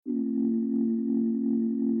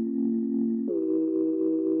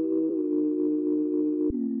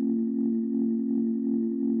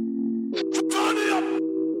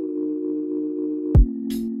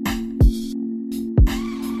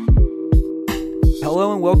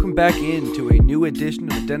Hello and welcome back into a new edition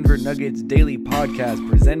of the Denver Nuggets Daily Podcast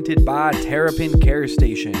presented by Terrapin Care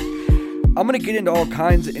Station. I'm going to get into all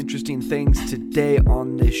kinds of interesting things today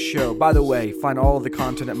on this show. By the way, find all of the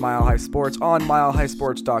content at Mile High Sports on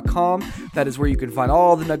milehighsports.com. That is where you can find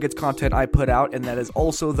all the Nuggets content I put out, and that is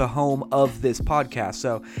also the home of this podcast.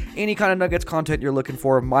 So any kind of Nuggets content you're looking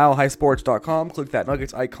for, milehighsports.com. Click that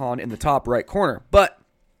Nuggets icon in the top right corner. But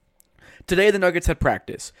today the Nuggets had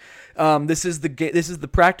practice. This is the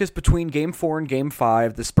practice between Game 4 and Game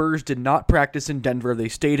 5. The Spurs did not practice in Denver. They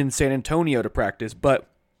stayed in San Antonio to practice, but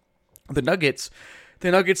the Nuggets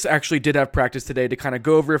actually did have practice today to kind of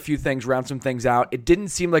go over a few things, round some things out. It didn't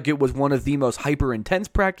seem like it was one of the most hyper-intense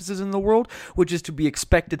practices in the world, which is to be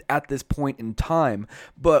expected at this point in time.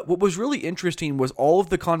 But what was really interesting was all of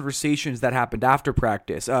the conversations that happened after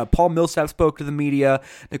practice. Paul Millsap spoke to the media,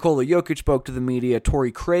 Nikola Jokic spoke to the media,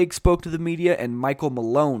 Torrey Craig spoke to the media, and Michael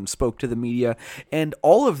Malone spoke to the media. And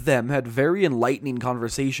all of them had very enlightening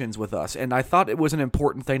conversations with us. And I thought it was an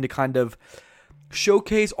important thing to kind of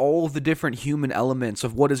showcase all of the different human elements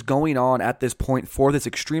of what is going on at this point for this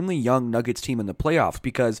extremely young Nuggets team in the playoffs,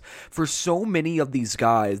 because for so many of these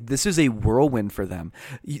guys, this is a whirlwind for them.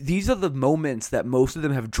 These are the moments that most of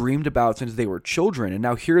them have dreamed about since they were children, and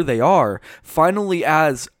now here they are, finally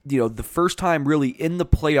as, the first time really in the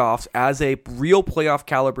playoffs as a real playoff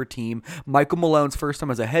caliber team. Michael Malone's first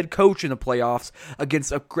time as a head coach in the playoffs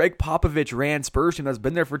against a Greg Popovich ran Spurs team that's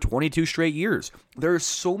been there for 22 straight years. There are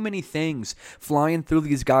so many things flying through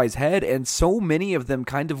these guys' head, and so many of them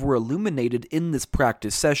kind of were illuminated in this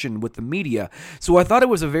practice session with the media. So I thought it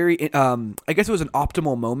was a very, it was an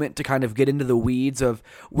optimal moment to kind of get into the weeds of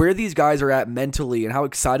where these guys are at mentally and how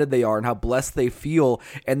excited they are and how blessed they feel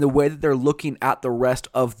and the way that they're looking at the rest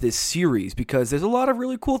of this series, because there's a lot of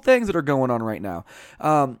really cool things that are going on right now.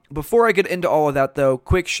 Before I get into all of that, though,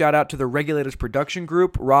 quick shout out to the Regulators Production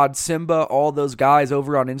Group, Rod Simba, all those guys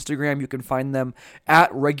over on Instagram. You can find them at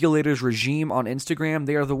Regulators Regime on Instagram.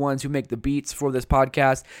 They are the ones who make the beats for this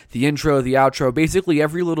podcast, the intro, the outro, basically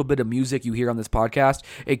every little bit of music you hear on this podcast.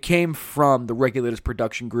 It came from the Regulators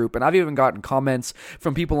Production Group, and I've even gotten comments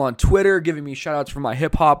from people on Twitter giving me shout outs for my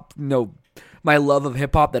hip hop, my love of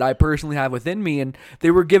hip-hop that I personally have within me, and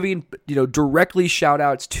they were giving, directly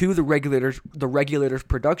shout-outs to the Regulators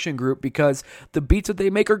Production Group, because the beats that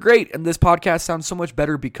they make are great, and this podcast sounds so much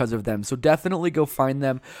better because of them. So definitely go find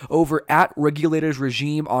them over at Regulators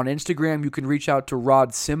Regime on Instagram. You can reach out to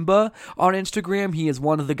Rod Simba on Instagram. He is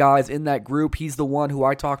one of the guys in that group. He's the one who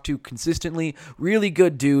I talk to consistently. Really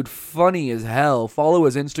good dude, funny as hell. Follow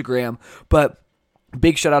his Instagram, but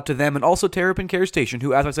big shout out to them, and also Terrapin Care Station,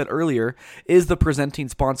 who, as I said earlier, is the presenting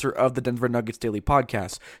sponsor of the Denver Nuggets Daily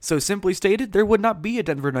Podcast. So simply stated, there would not be a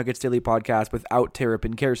Denver Nuggets Daily Podcast without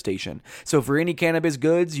Terrapin Care Station. So for any cannabis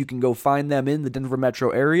goods, you can go find them in the Denver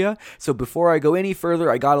metro area. So before I go any further,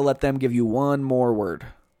 I gotta let them give you one more word.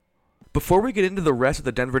 Before we get into the rest of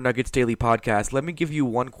the Denver Nuggets Daily Podcast, let me give you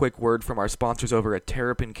one quick word from our sponsors over at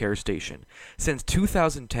Terrapin Care Station. Since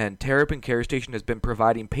 2010, Terrapin Care Station has been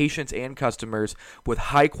providing patients and customers with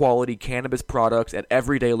high-quality cannabis products at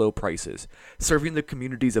everyday low prices. Serving the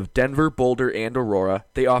communities of Denver, Boulder, and Aurora,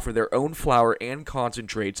 they offer their own flower and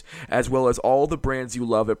concentrates, as well as all the brands you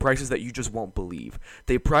love at prices that you just won't believe.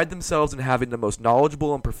 They pride themselves in having the most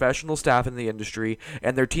knowledgeable and professional staff in the industry,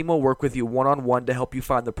 and their team will work with you one-on-one to help you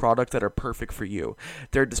find the products that are perfect for you.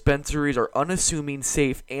 Their dispensaries are unassuming,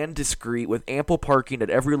 safe, and discreet, with ample parking at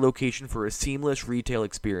every location for a seamless retail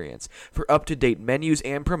experience. For up-to-date menus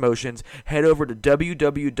and promotions, head over to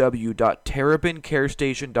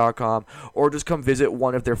www.terrapincarestation.com or just come visit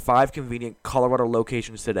one of their 5 convenient Colorado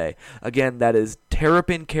locations today. Again, that is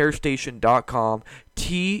terrapincarestation.com,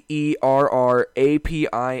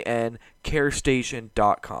 TERRAPIN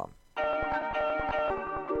carestation.com.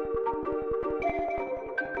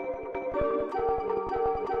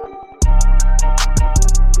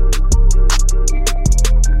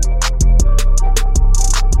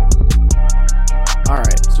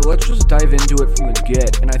 So let's just dive into it from the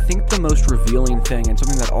get, and I think the most revealing thing, and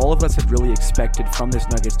something that all of us had really expected from this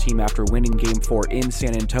Nuggets team after winning Game 4 in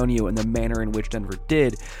San Antonio in the manner in which Denver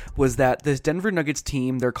did, was that this Denver Nuggets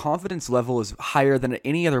team, their confidence level is higher than at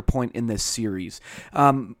any other point in this series.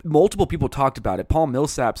 Multiple people talked about it. Paul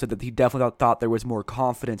Millsap said that he definitely thought there was more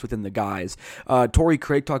confidence within the guys. Torrey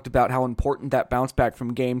Craig talked about how important that bounce back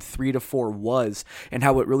from Game 3 to 4 was, and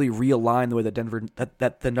how it really realigned the way that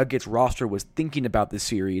the Nuggets roster was thinking about this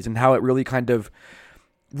series, and how it really kind of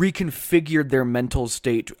reconfigured their mental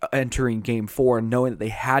state entering Game 4, and knowing that they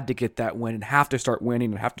had to get that win and have to start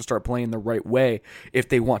winning and have to start playing the right way if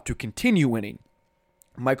they want to continue winning.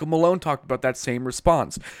 Michael Malone talked about that same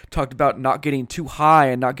response, talked about not getting too high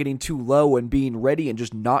and not getting too low and being ready and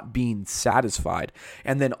just not being satisfied.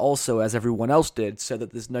 And then also, as everyone else did, said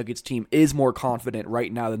that this Nuggets team is more confident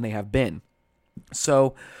right now than they have been.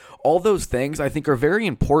 So all those things I think are very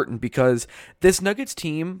important because this Nuggets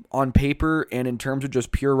team on paper and in terms of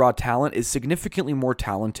just pure raw talent is significantly more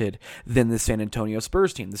talented than the San Antonio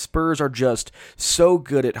Spurs team. The Spurs are just so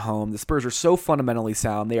good at home. The Spurs are so fundamentally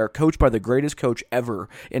sound. They are coached by the greatest coach ever,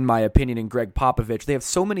 in my opinion, in Greg Popovich. They have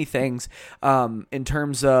so many things in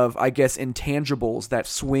terms of, I guess, intangibles that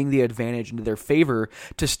swing the advantage into their favor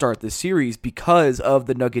to start the series because of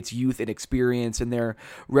the Nuggets' youth and experience and their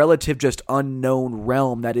relative just unknown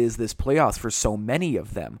realm that is this playoffs for so many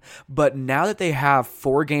of them. But now that they have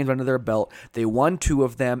 4 games under their belt, they won 2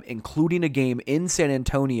 of them, including a game in San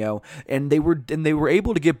Antonio, and they were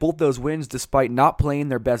able to get both those wins despite not playing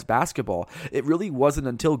their best basketball. It really wasn't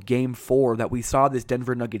until game 4 that we saw this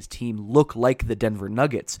Denver Nuggets team look like the Denver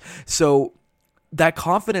Nuggets. So that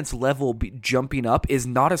confidence level jumping up is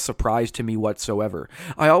not a surprise to me whatsoever.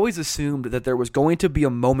 I always assumed that there was going to be a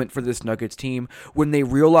moment for this Nuggets team when they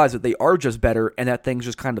realize that they are just better and that things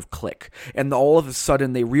just kind of click. And all of a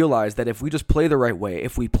sudden they realize that if we just play the right way,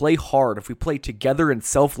 if we play hard, if we play together and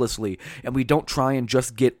selflessly, and we don't try and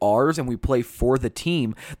just get ours and we play for the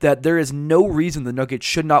team, that there is no reason the Nuggets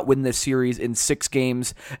should not win this series in 6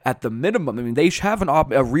 games at the minimum. I mean, they have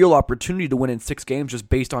a real opportunity to win in 6 games just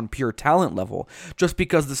based on pure talent level. Just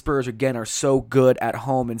because the Spurs, again, are so good at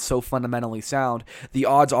home and so fundamentally sound, the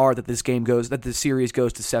odds are that the series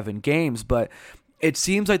goes to 7 games, but it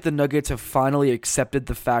seems like the Nuggets have finally accepted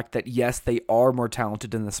the fact that, yes, they are more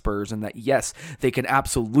talented than the Spurs and that, yes, they can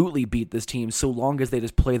absolutely beat this team so long as they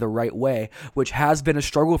just play the right way, which has been a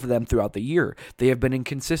struggle for them throughout the year. They have been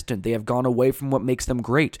inconsistent. They have gone away from what makes them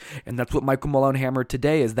great, and that's what Michael Malone hammered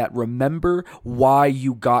today is that remember why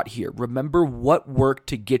you got here. Remember what worked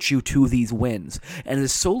to get you to these wins. And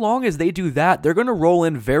so long as they do that, they're going to roll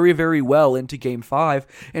in very, very well into Game 5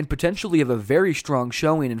 and potentially have a very strong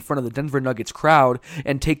showing in front of the Denver Nuggets crowd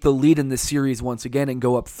and take the lead in this series once again and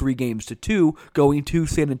go up 3-2, going to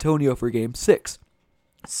San Antonio for Game 6.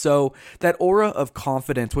 So that aura of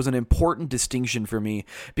confidence was an important distinction for me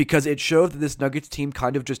because it showed that this Nuggets team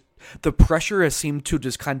kind of just, the pressure has seemed to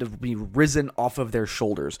just kind of be risen off of their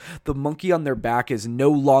shoulders. The monkey on their back is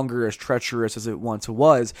no longer as treacherous as it once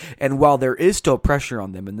was, and while there is still pressure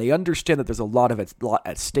on them and they understand that there's a lot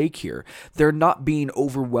at stake here, they're not being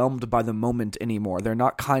overwhelmed by the moment anymore. They're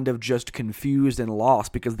not kind of just confused and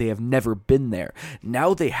lost because they have never been there.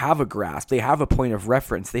 Now they have a grasp, they have a point of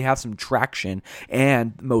reference, they have some traction,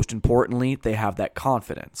 and most importantly, they have that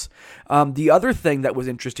confidence. The other thing that was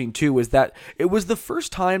interesting too is that it was the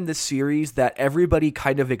first time this series that everybody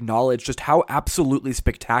kind of acknowledged just how absolutely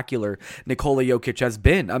spectacular Nikola Jokic has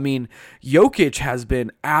been. I mean, Jokic has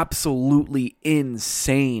been absolutely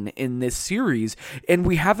insane in this series, and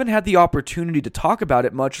we haven't had the opportunity to talk about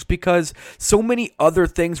it much because so many other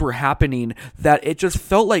things were happening that it just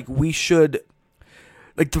felt like we should,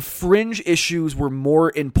 like the fringe issues were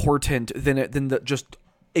more important than the just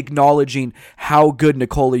acknowledging how good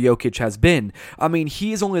Nikola Jokic has been. I mean,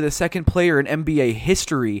 he is only the second player in NBA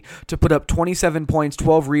history to put up 27 points,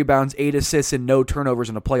 12 rebounds, 8 assists, and no turnovers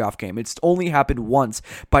in a playoff game. It's only happened once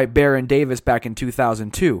by Baron Davis back in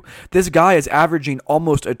 2002. This guy is averaging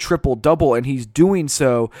almost a triple-double, and he's doing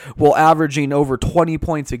so while averaging over 20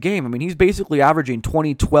 points a game. I mean, he's basically averaging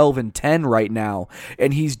 20, 12, and 10 right now,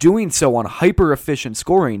 and he's doing so on hyper-efficient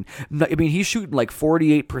scoring. I mean, he's shooting like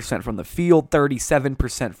 48% from the field,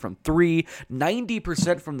 37% from 3,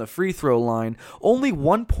 90% from the free throw line, only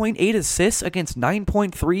 1.8 assists against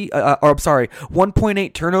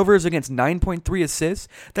 1.8 turnovers against 9.3 assists.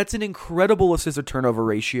 That's an incredible assist to turnover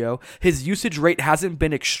ratio. His usage rate hasn't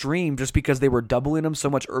been extreme just because they were doubling him so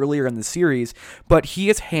much earlier in the series, but he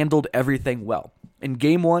has handled everything well. In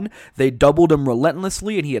Game 1, they doubled him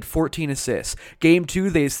relentlessly, and he had 14 assists. Game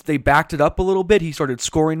 2, they backed it up a little bit. He started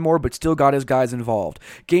scoring more, but still got his guys involved.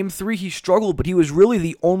 Game 3, he struggled, but he was really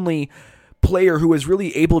the only player who was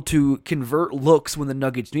really able to convert looks when the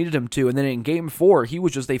Nuggets needed him to. And then in Game 4, he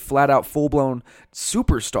was just a flat-out, full-blown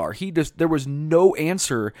superstar. There was no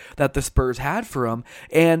answer that the Spurs had for him,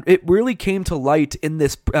 and it really came to light in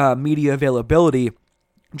this media availability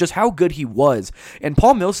just how good he was. And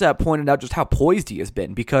Paul Millsap pointed out just how poised he has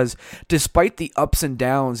been, because despite the ups and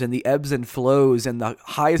downs and the ebbs and flows and the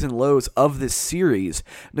highs and lows of this series,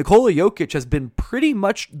 Nikola Jokic has been pretty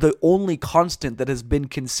much the only constant that has been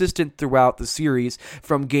consistent throughout the series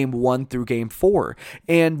from game 1 through game 4.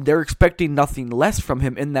 And they're expecting nothing less from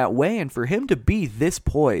him in that way. And for him to be this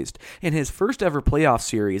poised in his first ever playoff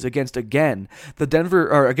series against, again,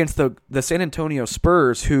 against the San Antonio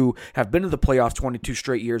Spurs, who have been to the playoffs 22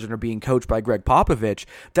 straight years and are being coached by Greg Popovich,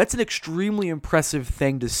 that's an extremely impressive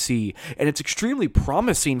thing to see, and it's extremely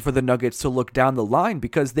promising for the Nuggets to look down the line,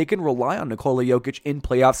 because they can rely on Nikola Jokic in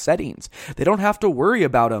playoff settings. They don't have to worry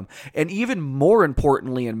about him, and even more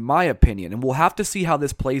importantly, in my opinion, and we'll have to see how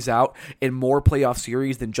this plays out in more playoff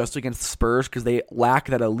series than just against the Spurs, because they lack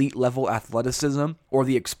that elite level athleticism or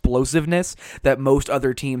the explosiveness that most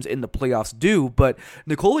other teams in the playoffs do, but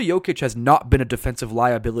Nikola Jokic has not been a defensive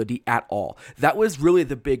liability at all. That was really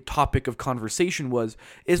the big topic of conversation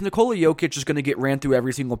is Nikola Jokic just going to get ran through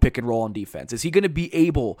every single pick and roll on defense? Is he going to be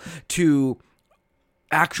able to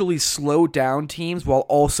actually slow down teams while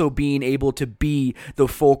also being able to be the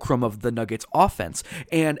fulcrum of the Nuggets offense?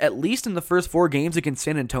 And at least in the first 4 games against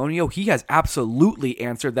San Antonio, he has absolutely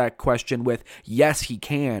answered that question with yes, he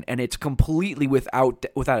can, and it's completely without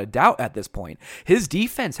a doubt at this point. His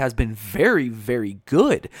defense has been very, very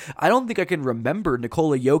good. I don't think I can remember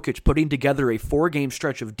Nikola Jokic putting together a 4-game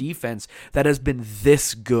stretch of defense that has been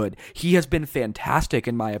this good. He has been fantastic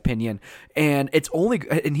in my opinion, and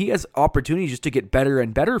he has opportunities just to get better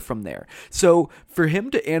and better from there. So for him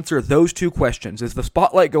to answer those 2 questions, is the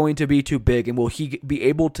spotlight going to be too big, and will he be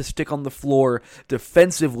able to stick on the floor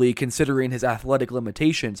defensively considering his athletic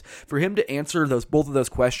limitations? For him to answer both of those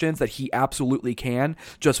questions that he absolutely can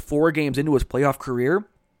just 4 games into his playoff career,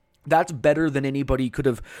 that's better than anybody could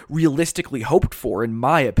have realistically hoped for, in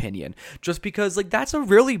my opinion. Just because, that's a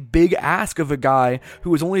really big ask of a guy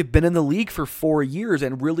who has only been in the league for 4 years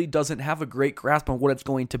and really doesn't have a great grasp on what it's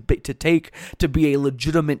going to take to be a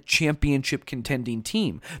legitimate championship contending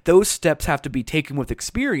team. Those steps have to be taken with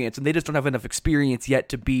experience, and they just don't have enough experience yet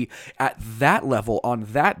to be at that level on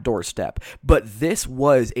that doorstep. But this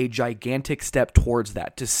was a gigantic step towards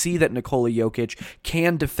that, to see that Nikola Jokic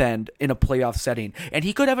can defend in a playoff setting, and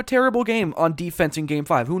he could have a terrible game on defense in game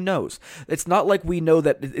 5. Who knows? It's not like we know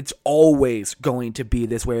that it's always going to be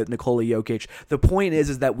this way with Nikola Jokic. The point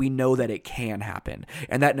is that we know that it can happen,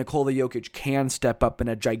 and that Nikola Jokic can step up in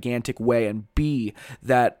a gigantic way and be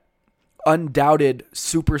that undoubted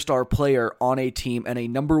superstar player on a team and a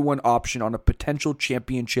number 1 option on a potential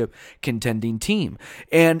championship contending team.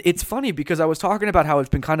 And it's funny because I was talking about how it's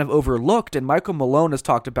been kind of overlooked, and Michael Malone has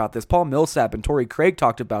talked about this, Paul Millsap and Torrey Craig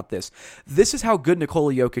talked about this. This is how good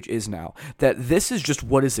Nikola Jokic is now, that this is just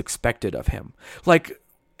what is expected of him.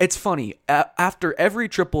 It's funny, after every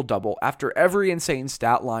triple-double, after every insane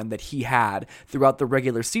stat line that he had throughout the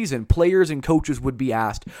regular season, players and coaches would be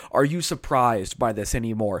asked, are you surprised by this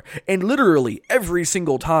anymore? And literally every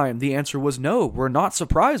single time the answer was no, we're not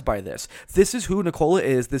surprised by this. This is who Nikola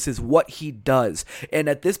is, this is what he does. And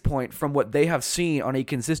at this point, from what they have seen on a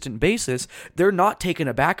consistent basis, they're not taken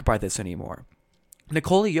aback by this anymore.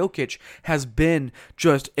 Nikola Jokic has been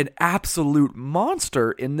just an absolute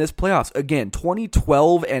monster in this playoffs. Again,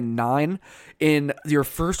 20-12-9 in your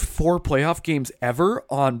first 4 playoff games ever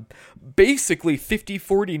on basically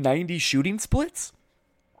 50-40-90 shooting splits.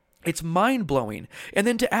 It's mind-blowing. And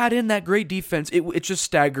then to add in that great defense, it's just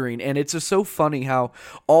staggering. And it's just so funny how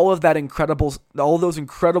all those incredible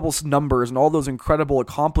numbers and all those incredible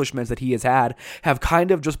accomplishments that he has had have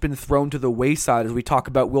kind of just been thrown to the wayside as we talk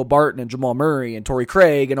about Will Barton and Jamal Murray and Torrey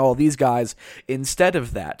Craig and all these guys instead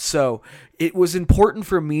of that. So it was important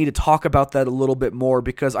for me to talk about that a little bit more,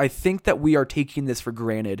 because I think that we are taking this for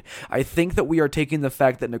granted. I think that we are taking the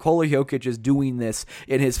fact that Nikola Jokic is doing this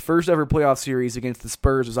in his first ever playoff series against the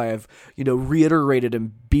Spurs, as I have, reiterated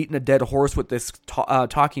and beaten a dead horse with this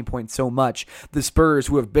talking point so much. The Spurs,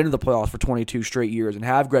 who have been in the playoffs for 22 straight years and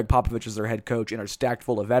have Greg Popovich as their head coach and are stacked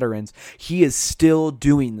full of veterans, he is still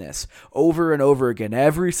doing this over and over again.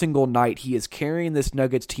 Every single night, he is carrying this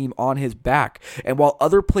Nuggets team on his back. And while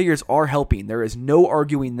other players are helping, there is no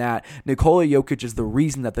arguing that Nikola Jokic is the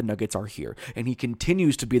reason that the Nuggets are here, and he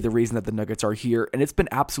continues to be the reason that the Nuggets are here, and it's been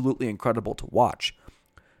absolutely incredible to watch.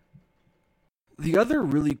 The other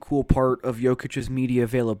really cool part of Jokic's media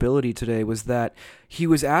availability today was that he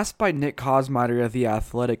was asked by Nick Kosmider of The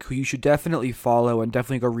Athletic, who you should definitely follow and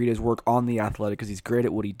definitely go read his work on The Athletic because he's great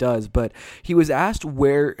at what he does, but he was asked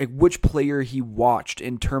which player he watched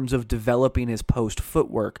in terms of developing his post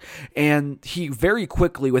footwork, and he very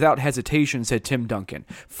quickly, without hesitation, said Tim Duncan,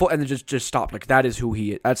 and then just stopped. Like, that is who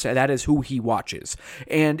he watches.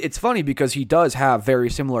 And it's funny because he does have very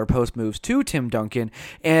similar post moves to Tim Duncan,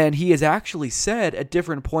 and he has actually said at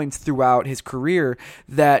different points throughout his career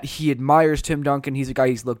that he admires Tim Duncan. He's a guy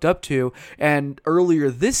he's looked up to. And earlier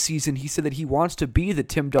this season, he said that he wants to be the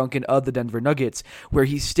Tim Duncan of the Denver Nuggets, where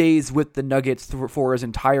he stays with the Nuggets for his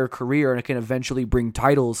entire career and can eventually bring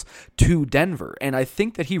titles to Denver. And I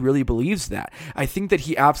think that he really believes that. I think that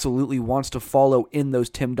he absolutely wants to follow in those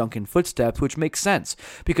Tim Duncan footsteps, which makes sense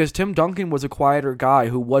because Tim Duncan was a quieter guy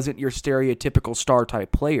who wasn't your stereotypical star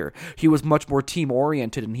type player. He was much more team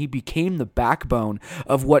oriented, and he became the backbone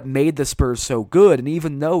of what made the Spurs so good. And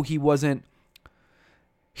even though he wasn't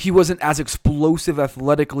as explosive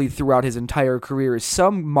athletically throughout his entire career as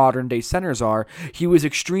some modern-day centers are, he was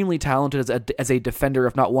extremely talented as a defender,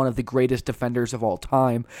 if not one of the greatest defenders of all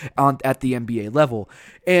time at the NBA level.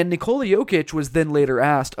 And Nikola Jokic was then later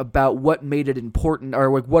asked about what made it important, or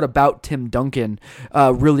what about Tim Duncan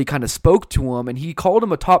really kind of spoke to him, and he called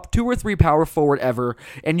him a top 2 or 3 power forward ever,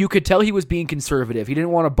 and you could tell he was being conservative. He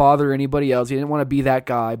didn't want to bother anybody else. He didn't want to be that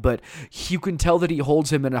guy, but you can tell that he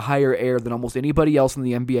holds him in a higher air than almost anybody else in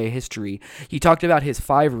the NBA history. He talked about his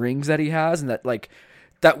 5 rings that he has, and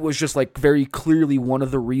that was just very clearly one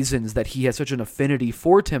of the reasons that he has such an affinity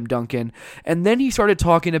for Tim Duncan. And then he started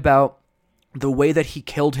talking about the way that he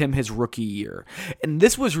killed him his rookie year. And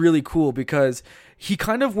this was really cool because he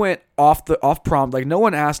kind of went off prompt. Like, no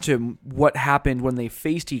one asked him what happened when they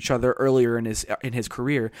faced each other earlier in his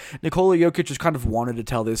career. Nikola Jokic just kind of wanted to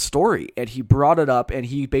tell this story, and he brought it up, and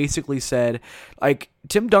he basically said,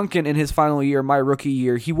 Tim Duncan in his final year, my rookie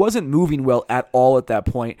year, he wasn't moving well at all at that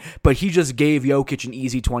point, but he just gave Jokic an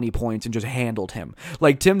easy 20 points and just handled him.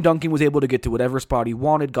 Tim Duncan was able to get to whatever spot he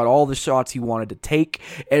wanted, got all the shots he wanted to take,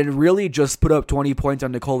 and really just put up 20 points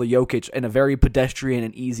on Nikola Jokic in a very pedestrian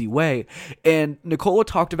and easy way. And Nikola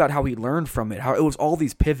talked about how he learned from it, how it was all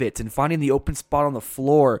these pivots and finding the open spot on the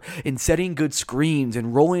floor and setting good screens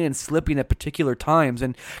and rolling and slipping at particular times.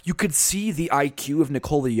 And you could see the IQ of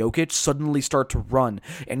Nikola Jokic suddenly start to run.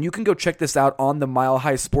 And you can go check this out on the Mile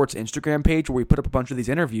High Sports Instagram page where we put up a bunch of these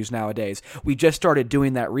interviews nowadays. We just started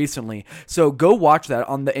doing that recently. So go watch that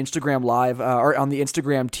on the Instagram Live or on the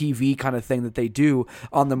Instagram TV kind of thing that they do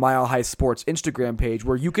on the Mile High Sports Instagram page,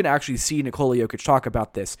 where you can actually see Nikola Jokic talk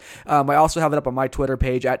about this. I also have it up on my Twitter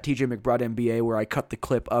page at TJ McBride NBA, where I cut the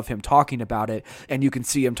clip of him talking about it, and you can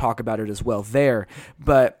see him talk about it as well there.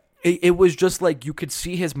 But it was just you could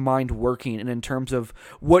see his mind working, and in terms of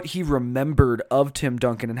what he remembered of Tim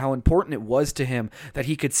Duncan and how important it was to him that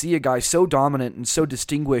he could see a guy so dominant and so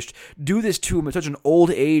distinguished do this to him at such an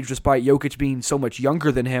old age, despite Jokic being so much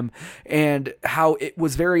younger than him, and how it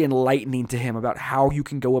was very enlightening to him about how you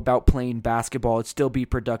can go about playing basketball and still be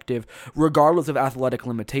productive regardless of athletic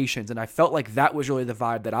limitations. And I felt like that was really the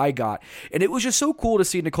vibe that I got, and it was just so cool to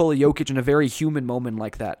see Nikola Jokic in a very human moment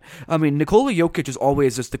like that. I mean, Nikola Jokic is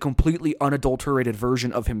always just the completely unadulterated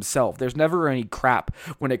version of himself. There's never any crap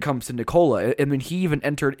when it comes to Nikola. I mean, he even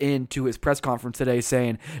entered into his press conference today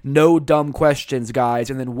saying, "No dumb questions, guys,"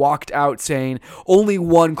 and then walked out saying, "Only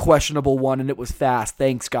one questionable one, and it was fast.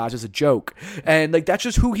 Thanks, guys," as a joke. And that's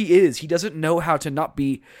just who he is. He doesn't know how to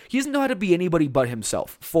be anybody but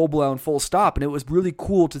himself. Full blown, full stop. And it was really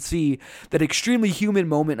cool to see that extremely human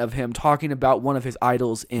moment of him talking about one of his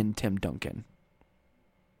idols in Tim Duncan.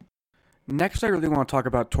 Next, I really want to talk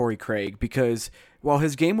about Torrey Craig, because while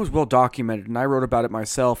his game was well documented, and I wrote about it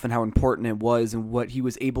myself and how important it was and what he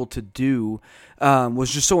was able to do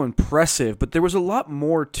was just so impressive, but there was a lot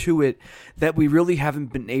more to it that we really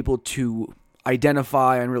haven't been able to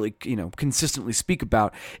identify and really, consistently speak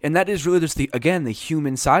about. And that is really just the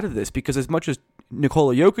human side of this, because as much as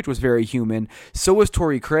Nikola Jokic was very human, so was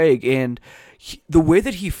Torrey Craig, and the way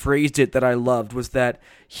that he phrased it that I loved was that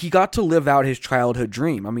he got to live out his childhood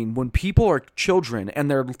dream. I mean, when people are children and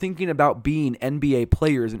they're thinking about being NBA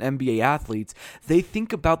players and NBA athletes, they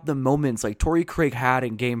think about the moments like Torrey Craig had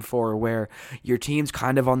in Game 4 where your team's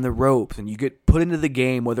kind of on the ropes and you get put into the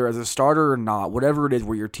game, whether as a starter or not, whatever it is,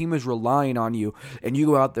 where your team is relying on you and you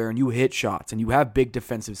go out there and you hit shots and you have big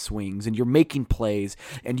defensive swings and you're making plays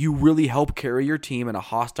and you really help carry your team in a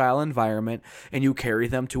hostile environment and you carry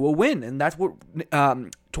them to a win. And that's what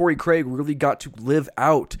Torrey Craig really got to live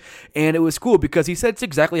out. And it was cool because he said it's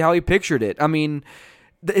exactly how he pictured it. I mean,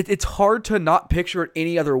 it's hard to not picture it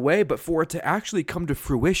any other way, but for it to actually come to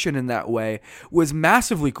fruition in that way was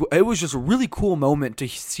massively cool. It was just a really cool moment to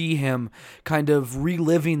see him kind of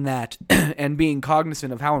reliving that and being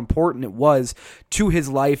cognizant of how important it was to his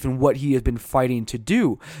life and what he has been fighting to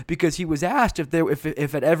do, because he was asked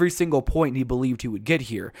if at every single point he believed he would get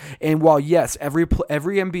here. And while yes, every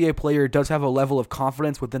NBA player does have a level of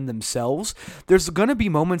confidence within themselves, there's going to be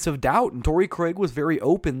moments of doubt, and Torrey Craig was very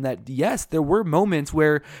open that yes, there were moments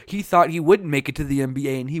where he thought he wouldn't make it to the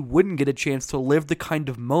NBA and he wouldn't get a chance to live the kind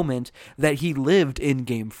of moment that he lived in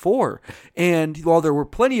Game 4. And while there were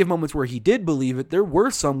plenty of moments where he did believe it, there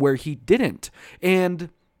were some where he didn't. And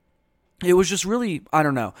it was just really, I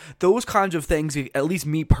don't know, those kinds of things, at least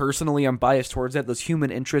me personally, I'm biased towards that, those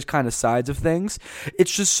human interest kind of sides of things.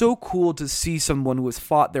 It's just so cool to see someone who has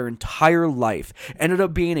fought their entire life, ended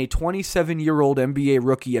up being a 27-year-old NBA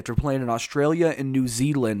rookie after playing in Australia and New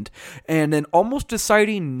Zealand, and then almost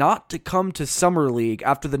deciding not to come to Summer League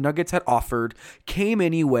after the Nuggets had offered, came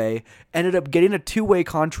anyway, ended up getting a two-way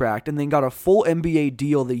contract, and then got a full NBA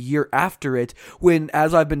deal the year after it, when,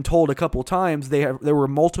 as I've been told a couple times, there were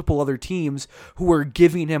multiple other teams who were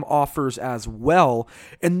giving him offers as well,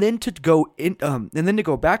 and then to go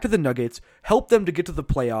back to the Nuggets, help them to get to the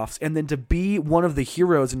playoffs, and then to be one of the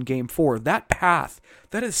heroes in Game 4. That path,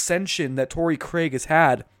 that ascension that Torrey Craig has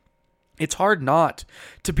had, it's hard not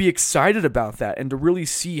to be excited about that and to really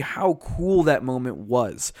see how cool that moment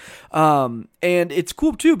was. And it's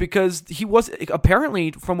cool too because he was,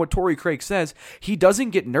 apparently from what Torrey Craig says, he doesn't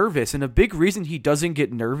get nervous, and a big reason he doesn't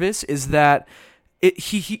get nervous is that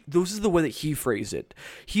this is the way that he phrased it.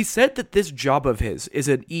 He said that this job of his is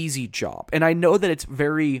an easy job. And I know that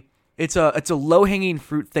it's a low-hanging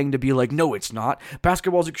fruit thing to be like, no, it's not.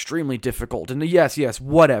 Basketball is extremely difficult. And yes,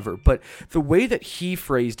 whatever. But the way that he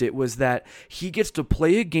phrased it was that he gets to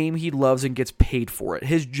play a game he loves and gets paid for it.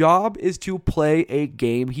 His job is to play a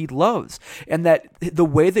game he loves. And that the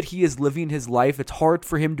way that he is living his life, it's hard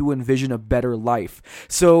for him to envision a better life.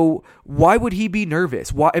 So why would he be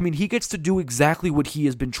nervous? He gets to do exactly what he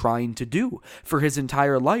has been trying to do for his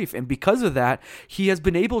entire life. And because of that, he has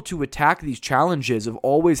been able to attack these challenges of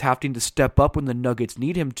always having to step up when the Nuggets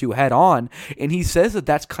need him to head on, and he says that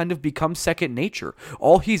that's kind of become second nature.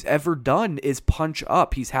 All he's ever done is punch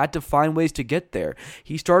up. He's had to find ways to get there.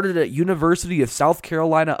 He started at University of South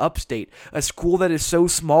Carolina Upstate, a school that is so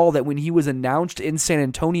small that when he was announced in San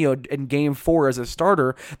Antonio in Game 4 as a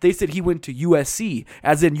starter, they said he went to USC,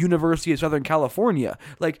 as in University of Southern California.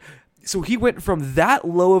 So he went from that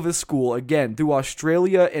low of a school, again, through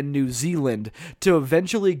Australia and New Zealand, to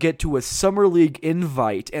eventually get to a Summer League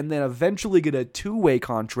invite, and then eventually get a two-way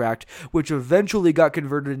contract, which eventually got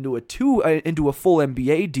converted into a full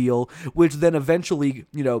NBA deal, which then eventually,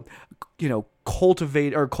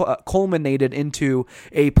 culminated into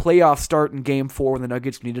a playoff start in Game 4 when the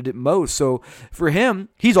Nuggets needed it most. So for him,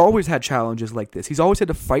 he's always had challenges like this. He's always had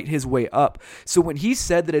to fight his way up. So when he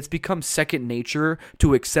said that it's become second nature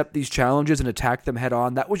to accept these challenges and attack them head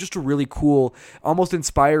on, that was just a really cool, almost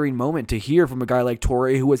inspiring moment to hear from a guy like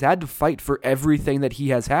Torrey, who has had to fight for everything that he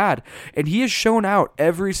has had. And he has shown out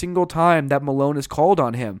every single time that Malone has called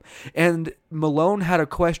on him. And Malone had a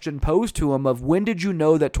question posed to him of, when did you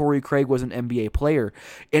know that Torrey Craig was an NBA player?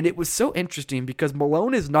 And it was so interesting because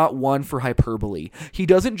Malone is not one for hyperbole. He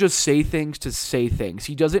doesn't just say things to say things.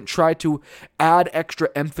 He doesn't try to add extra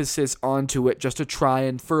emphasis onto it just to try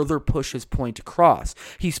and further push his point across.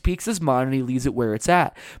 He speaks his mind and he leaves it where it's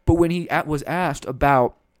at. But when he was asked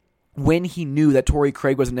about when he knew that Torrey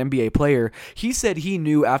Craig was an NBA player, he said he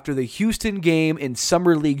knew after the Houston game in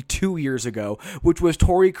Summer League 2 years ago, which was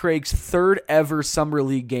Torrey Craig's third ever Summer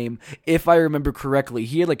League game, if I remember correctly.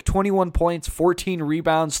 He had 21 points, 14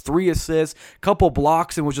 rebounds, 3 assists, couple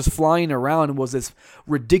blocks, and was just flying around and was this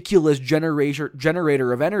ridiculous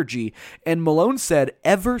generator of energy. And Malone said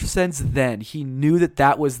ever since then, he knew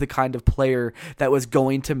that was the kind of player that was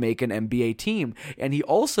going to make an NBA team. And he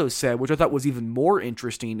also said, which I thought was even more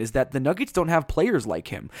interesting, is that the Nuggets don't have players like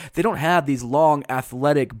him. They don't have these long,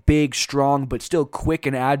 athletic, big, strong, but still quick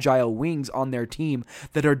and agile wings on their team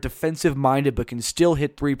that are defensive-minded but can still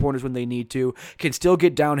hit three-pointers when they need to, can still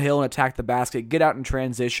get downhill and attack the basket, get out in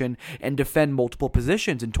transition, and defend multiple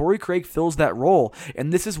positions. And Torrey Craig fills that role.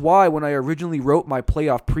 And this is why when I originally wrote my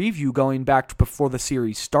playoff preview going back to before the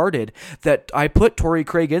series started, that I put Torrey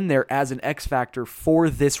Craig in there as an X factor for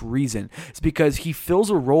this reason. It's because he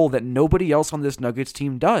fills a role that nobody else on this Nuggets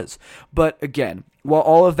team does. But again, while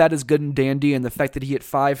all of that is good and dandy, and the fact that he hit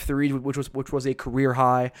 5 threes, which was a career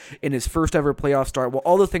high in his first ever playoff start, while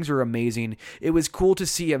all those things are amazing, it was cool to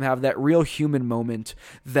see him have that real human moment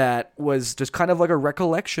that was just kind of like a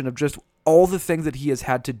recollection of just all the things that he has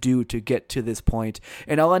had to do to get to this point.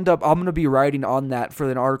 And I'm going to be writing on that for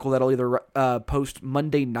an article that I'll either post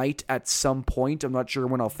Monday night at some point, I'm not sure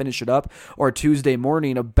when I'll finish it up, or Tuesday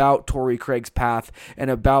morning, about Torrey Craig's path and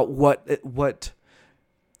about what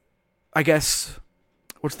I guess,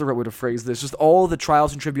 what's the right way to phrase this? Just all the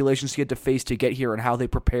trials and tribulations he had to face to get here and how they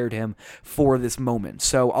prepared him for this moment.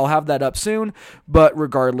 So I'll have that up soon, but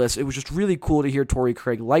regardless, it was just really cool to hear Torrey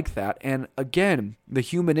Craig like that. And again, the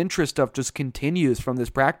human interest stuff just continues from this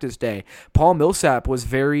practice day. Paul Millsap was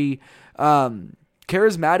very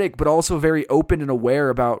charismatic, but also very open and aware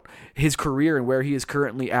about his career and where he is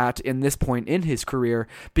currently at in this point in his career,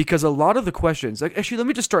 because a lot of the questions, actually, let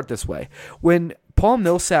me just start this way. When Paul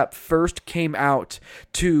Millsap first came out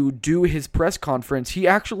to do his press conference, he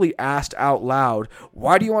actually asked out loud,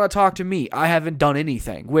 "Why do you want to talk to me? I haven't done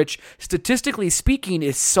anything," which statistically speaking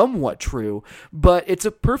is somewhat true, but it's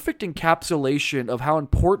a perfect encapsulation of how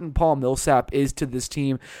important Paul Millsap is to this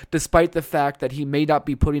team, despite the fact that he may not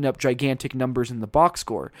be putting up gigantic numbers in the box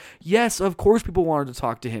score. Yes, of course people wanted to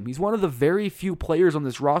talk to him. He's one of the very few players on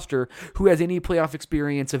this roster who has any playoff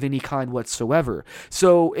experience of any kind whatsoever.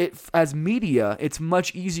 So as media, it's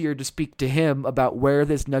much easier to speak to him about where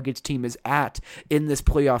this Nuggets team is at in this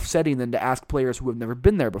playoff setting than to ask players who have never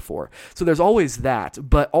been there before. So there's always that,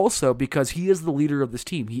 but also because he is the leader of this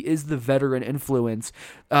team. He is the veteran influence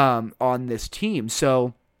on this team.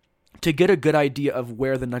 So to get a good idea of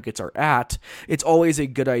where the Nuggets are at, it's always a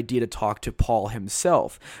good idea to talk to Paul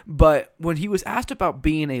himself. But when he was asked about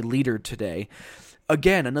being a leader today,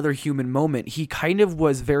 again, another human moment, he kind of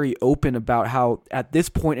was very open about how at this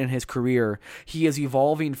point in his career, he is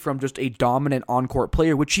evolving from just a dominant on-court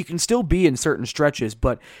player, which he can still be in certain stretches,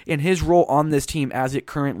 but in his role on this team as it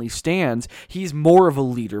currently stands, he's more of a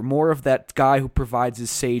leader, more of that guy who provides his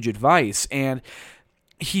sage advice. And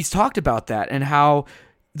he's talked about that and how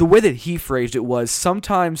the way that he phrased it was,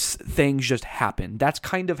 sometimes things just happen. That's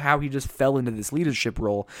kind of how he just fell into this leadership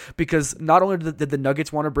role, because not only did the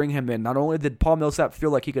Nuggets want to bring him in, not only did Paul Millsap feel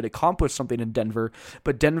like he could accomplish something in Denver,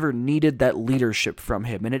 but Denver needed that leadership from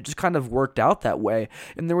him, and it just kind of worked out that way.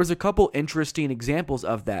 And there was a couple interesting examples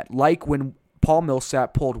of that, like when Paul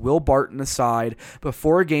Millsap pulled Will Barton aside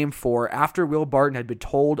before Game 4 after Will Barton had been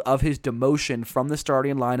told of his demotion from the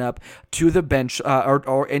starting lineup to the bench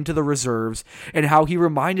or into the reserves, and how he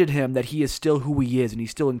reminded him that he is still who he is and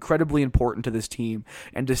he's still incredibly important to this team,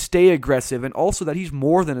 and to stay aggressive, and also that he's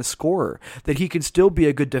more than a scorer, that he can still be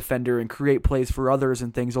a good defender and create plays for others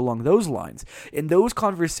and things along those lines. In those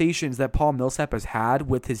conversations that Paul Millsap has had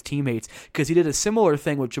with his teammates, because he did a similar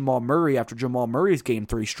thing with Jamal Murray after Jamal Murray's Game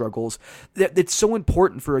 3 struggles, that it's so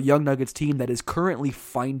important for a young Nuggets team that is currently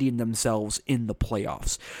finding themselves in the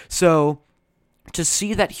playoffs. So to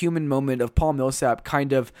see that human moment of Paul Millsap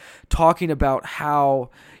kind of talking about how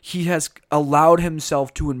he has allowed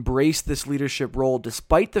himself to embrace this leadership role,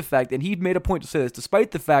 despite the fact, and he made a point to say this,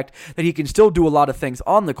 despite the fact that he can still do a lot of things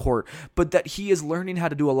on the court, but that he is learning how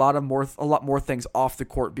to do a lot more things off the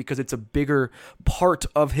court, because it's a bigger part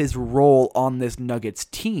of his role on this Nuggets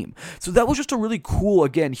team. So that was just a really cool,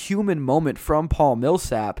 again, human moment from Paul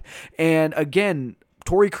Millsap. And again,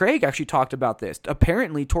 Torrey Craig actually talked about this.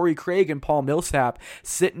 Apparently, Torrey Craig and Paul Millsap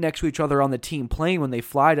sit next to each other on the team plane when they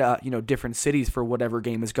fly to different cities for whatever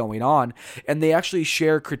game is going on, and they actually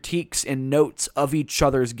share critiques and notes of each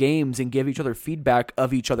other's games and give each other feedback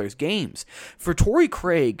of each other's games. For Torrey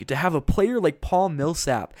Craig to have a player like Paul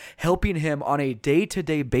Millsap helping him on a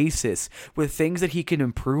day-to-day basis with things that he can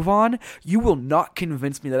improve on, you will not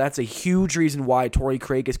convince me that that's a huge reason why Torrey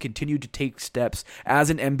Craig has continued to take steps as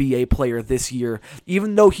an NBA player this year,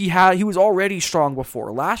 even though he was already strong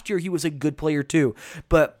before. Last year, he was a good player too,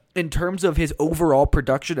 but in terms of his overall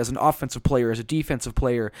production as an offensive player, as a defensive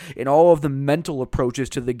player, in all of the mental approaches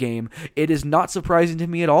to the game, it is not surprising to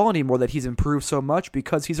me at all anymore that he's improved so much,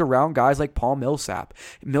 because he's around guys like Paul Millsap.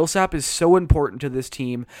 Millsap is so important to this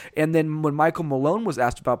team. And then when Michael Malone was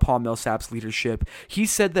asked about Paul Millsap's leadership, he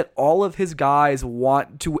said that all of his guys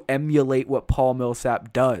want to emulate what Paul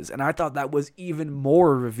Millsap does. And I thought that was even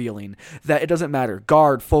more revealing, that it doesn't matter,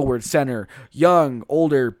 guard, forward, center, young,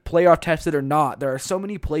 older, playoff tested or not, there are so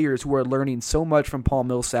many players who are learning so much from Paul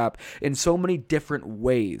Millsap in so many different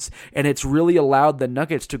ways, and it's really allowed the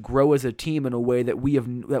Nuggets to grow as a team in a way that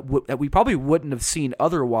we probably wouldn't have seen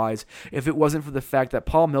otherwise if it wasn't for the fact that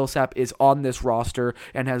Paul Millsap is on this roster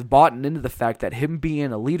and has bought into the fact that him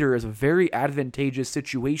being a leader is a very advantageous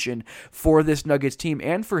situation for this Nuggets team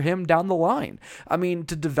and for him down the line. I mean,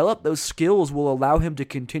 to develop those skills will allow him to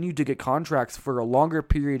continue to get contracts for a longer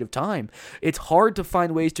period of time. It's hard to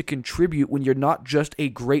find ways to contribute when you're not just a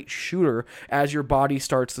great great shooter as your body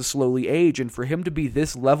starts to slowly age. And for him to be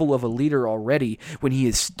this level of a leader already when he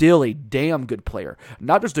is still a damn good player,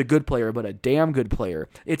 not just a good player, but a damn good player,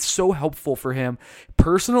 it's so helpful for him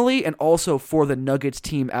personally and also for the Nuggets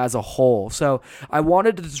team as a whole. So I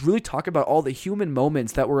wanted to just really talk about all the human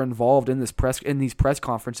moments that were involved in these press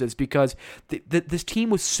conferences, because this team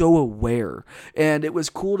was so aware, and it was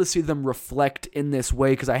cool to see them reflect in this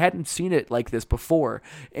way, because I hadn't seen it like this before.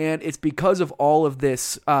 And it's because of all of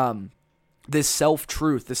this this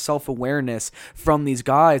self-truth, this self-awareness from these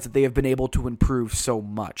guys that they have been able to improve so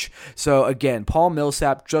much. So again, Paul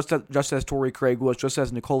Millsap, just as Torrey Craig was, just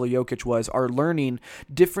as Nikola Jokic was, are learning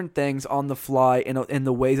different things on the fly in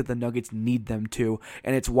the ways that the Nuggets need them to,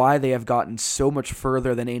 and it's why they have gotten so much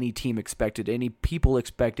further than any team expected, any people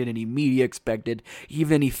expected, any media expected,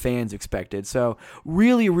 even any fans expected. So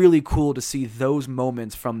really, really cool to see those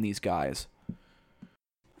moments from these guys.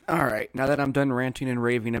 All right, now that I'm done ranting and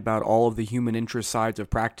raving about all of the human interest sides of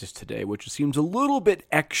practice today, which seems a little bit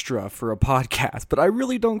extra for a podcast, but I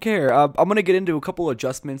really don't care. I'm going to get into a couple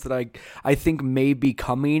adjustments that I think may be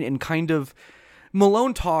coming, and kind of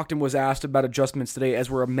Malone talked and was asked about adjustments today, as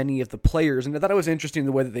were many of the players, and I thought it was interesting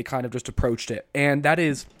the way that they kind of just approached it, and that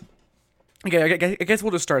is, okay, I guess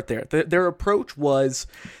we'll just start there. Their approach was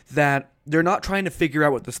that they're not trying to figure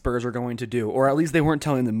out what the Spurs are going to do, or at least they weren't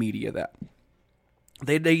telling the media that.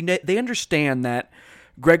 They understand that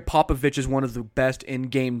Greg Popovich is one of the best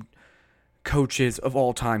in-game coaches of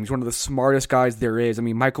all time. He's one of the smartest guys there is. I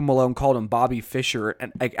mean, Michael Malone called him Bobby Fischer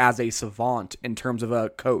as a savant in terms of a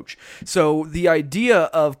coach. So the idea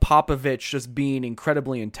of Popovich just being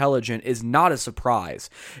incredibly intelligent is not a surprise.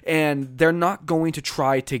 And they're not going to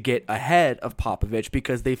try to get ahead of Popovich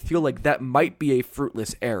because they feel like that might be a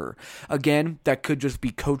fruitless error. Again, that could just be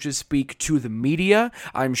coaches speak to the media.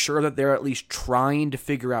 I'm sure that they're at least trying to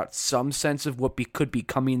figure out some sense of what could be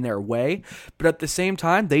coming their way. But at the same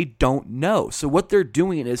time, they don't know. So what they're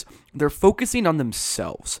doing is they're focusing on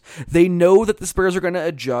themselves. They know that the Spurs are going to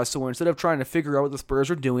adjust, so instead of trying to figure out what the Spurs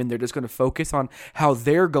are doing, they're just going to focus on how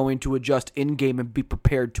they're going to adjust in-game and be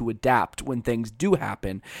prepared to adapt when things do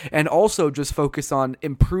happen, and also just focus on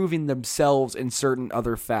improving themselves in certain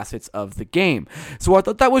other facets of the game. So I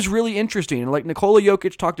thought that was really interesting. And like Nikola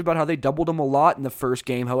Jokic talked about how they doubled him a lot in the first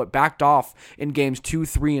game, how it backed off in games 2,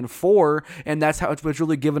 3, and 4, and that's how it was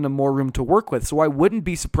really giving them more room to work with. So I wouldn't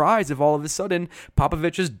be surprised if all of a sudden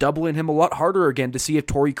Popovich is doubling him a lot harder again to see if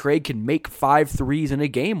Torrey Craig can make 5 threes in a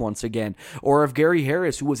game once again, or if Gary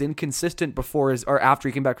Harris, who was inconsistent before or after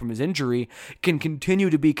he came back from his injury, can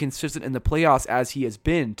continue to be consistent in the playoffs as he has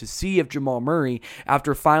been, to see if Jamal Murray,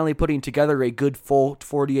 after finally putting together a good full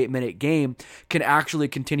 48-minute game, can actually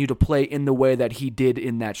continue to play in the way that he did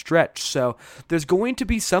in that stretch. So there's going to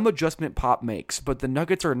be some adjustment Pop makes, but the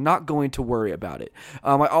Nuggets are not going to worry about it.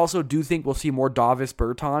 I also do think we'll see more Davis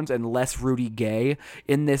Bertans and less Rudy Gay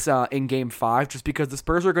in this in Game 5, just because the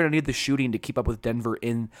Spurs are going to need the shooting to keep up with Denver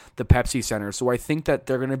in the Pepsi Center. So I think that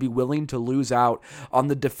they're going to be willing to lose out on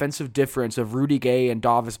the defensive difference of Rudy Gay and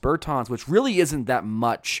Davis Bertans, which really isn't that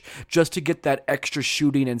much, just to get that extra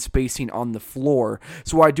shooting and spacing on the floor.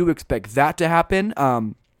 So I do expect that to happen.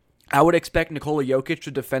 I would expect Nikola Jokic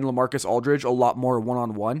to defend LaMarcus Aldridge a lot more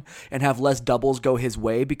one-on-one and have less doubles go his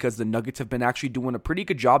way, because the Nuggets have been actually doing a pretty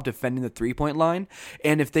good job defending the three-point line.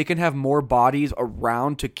 And if they can have more bodies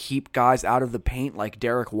around to keep guys out of the paint like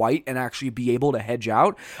Derek White and actually be able to hedge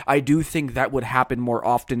out, I do think that would happen more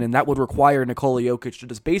often, and that would require Nikola Jokic to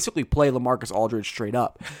just basically play LaMarcus Aldridge straight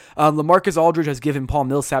up. LaMarcus Aldridge has given Paul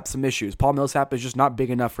Millsap some issues. Paul Millsap is just not big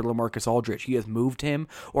enough for LaMarcus Aldridge. He has moved him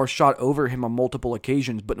or shot over him on multiple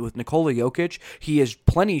occasions, but with Nikola Jokic, he is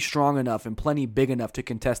plenty strong enough and plenty big enough to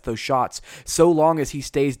contest those shots, so long as he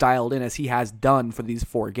stays dialed in as he has done for these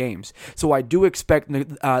 4 games. So I do expect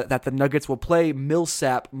that the Nuggets will play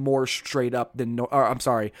Millsap more straight up than,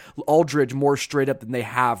 Aldridge more straight up than they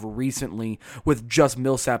have recently, with just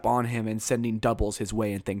Millsap on him and sending doubles his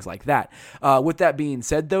way and things like that. With that being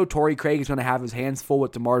said, though, Torrey Craig is going to have his hands full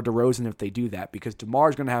with DeMar DeRozan if they do that, because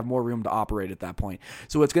DeMar is going to have more room to operate at that point.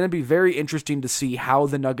 So it's going to be very interesting to see how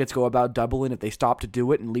the Nuggets go about doubling if they stop to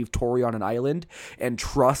do it and leave Torrey on an island and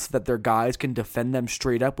trust that their guys can defend them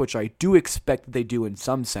straight up, which I do expect that they do in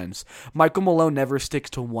some sense. Michael Malone never sticks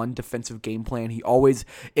to one defensive game plan. He always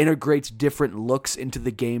integrates different looks into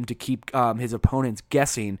the game to keep his opponents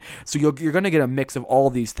guessing. So you're going to get a mix of all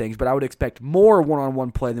these things, but I would expect more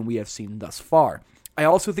one-on-one play than we have seen thus far. I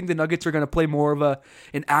also think the Nuggets are going to play more of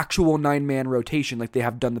an actual 9-man rotation like they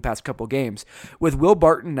have done the past couple games. With Will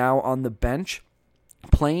Barton now on the bench,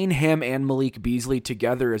 playing him and Malik Beasley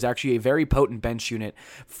together is actually a very potent bench unit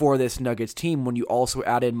for this Nuggets team when you also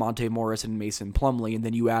add in Monte Morris and Mason Plumlee, and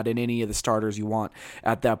then you add in any of the starters you want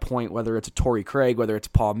at that point, whether it's a Torrey Craig, whether it's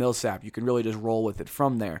Paul Millsap. You can really just roll with it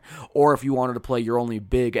from there. Or if you wanted to play your only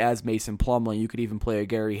big as Mason Plumlee, you could even play a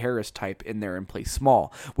Gary Harris type in there and play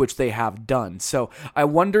small, which they have done. So I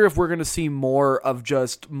wonder if we're going to see more of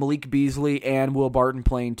just Malik Beasley and Will Barton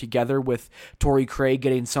playing together, with Torrey Craig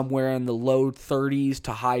getting somewhere in the low 30s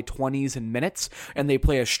to high 20s in minutes, and they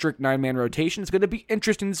play a strict 9-man rotation. It's going to be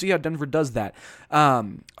interesting to see how Denver does that.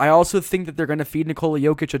 I also think that they're going to feed Nikola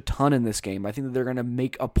Jokic a ton in this game. I think that they're going to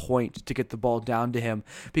make a point to get the ball down to him,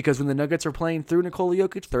 because when the Nuggets are playing through Nikola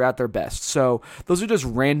Jokic, they're at their best. So those are just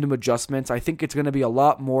random adjustments. I think it's going to be a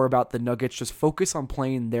lot more about the Nuggets just focus on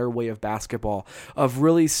playing their way of basketball, of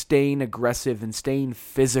really staying aggressive and staying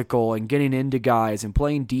physical and getting into guys and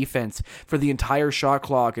playing defense for the entire shot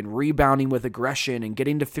clock and rebounding with aggression and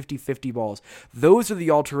getting to 50-50 balls. Those are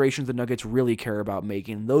the alterations the Nuggets really care about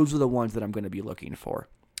making. Those are the ones that I'm going to be looking for.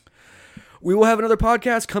 We will have another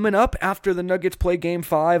podcast coming up after the Nuggets play Game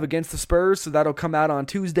 5 against the Spurs, so that'll come out on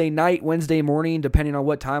Tuesday night, Wednesday morning, depending on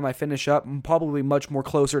what time I finish up. Probably much more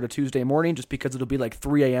closer to Tuesday morning, just because it'll be like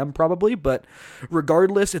 3 a.m. probably, but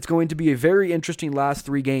regardless, it's going to be a very interesting last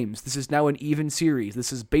 3 games. This is now an even series.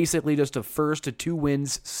 This is basically just a first to 2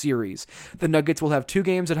 wins series. The Nuggets will have 2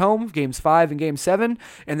 games at home, Games 5 and Game 7,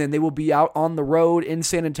 and then they will be out on the road in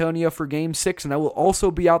San Antonio for Game 6, and I will also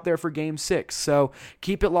be out there for Game 6. So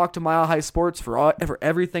keep it locked to Mile High Sports for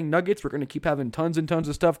everything Nuggets. We're going to keep having tons and tons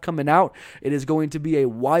of stuff coming out. It is going to be a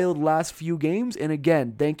wild last few games. And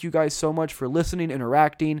again, thank you guys so much for listening,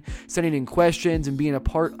 interacting, sending in questions, and being a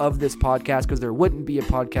part of this podcast, because there wouldn't be a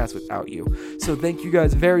podcast without you. So thank you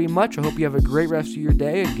guys very much. I hope you have a great rest of your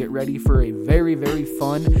day and get ready for a very, very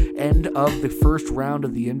fun end of the first round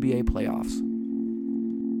of the NBA playoffs.